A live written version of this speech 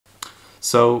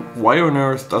So why on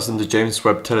earth doesn't the James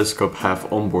Webb Telescope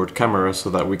have onboard cameras so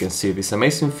that we can see this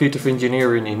amazing feat of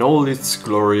engineering in all its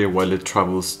glory while it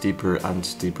travels deeper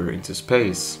and deeper into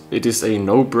space? It is a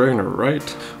no-brainer,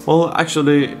 right? Well,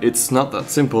 actually, it's not that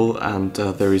simple, and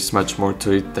there is much more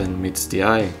to it than meets the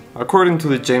eye. According to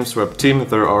the James Webb team,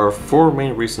 there are 4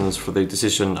 main reasons for the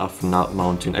decision of not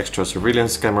mounting extra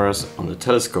surveillance cameras on the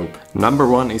telescope. Number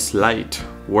 1 is light.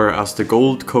 Whereas the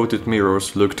gold-coated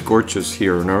mirrors looked gorgeous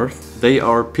here on Earth, they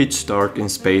are pitch dark in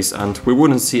space and we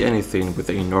wouldn't see anything with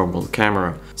a normal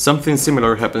camera. Something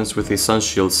similar happens with the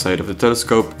sunshield side of the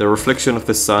telescope. The reflection of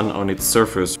the sun on its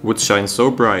surface would shine so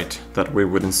bright that we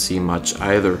wouldn't see much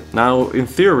either. Now, in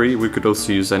theory, we could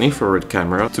also use an infrared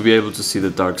camera to be able to see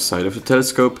the dark side of the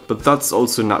telescope, but that's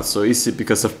also not so easy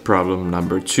because of problem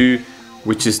number 2,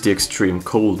 which is the extreme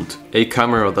cold. A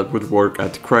camera that would work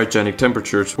at cryogenic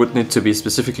temperatures would need to be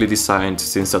specifically designed,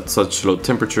 since at such low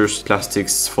temperatures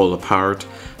plastics fall apart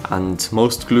and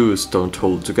most glues don't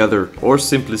hold together, or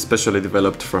simply specially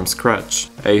developed from scratch.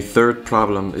 A third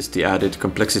problem is the added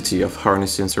complexity of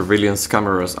harnessing surveillance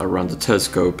cameras around the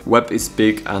telescope. Webb is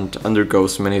big and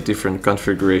undergoes many different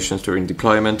configurations during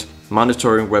deployment.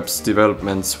 Monitoring Webb's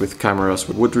developments with cameras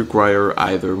would require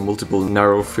either multiple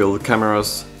narrow-field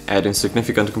cameras, adding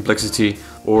significant complexity,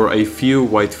 or a few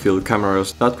wide-field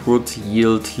cameras that would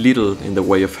yield little in the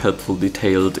way of helpful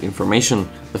detailed information.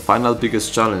 The final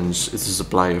biggest challenge is the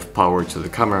supply of power to the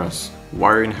cameras.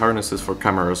 Wiring harnesses for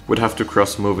cameras would have to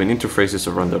cross moving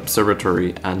interfaces around the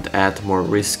observatory and add more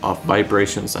risk of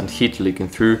vibrations and heat leaking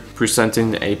through,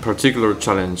 presenting a particular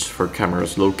challenge for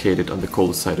cameras located on the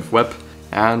cold side of Webb,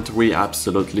 and we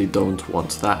absolutely don't want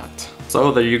that.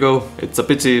 So there you go. It's a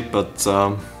pity, but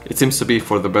it seems to be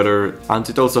for the better, and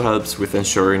it also helps with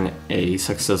ensuring a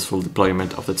successful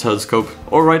deployment of the telescope.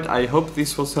 Alright, I hope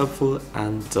this was helpful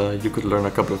and you could learn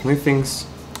a couple of new things.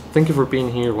 Thank you for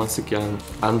being here once again,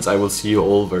 and I will see you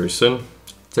all very soon.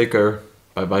 Take care,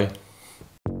 bye bye.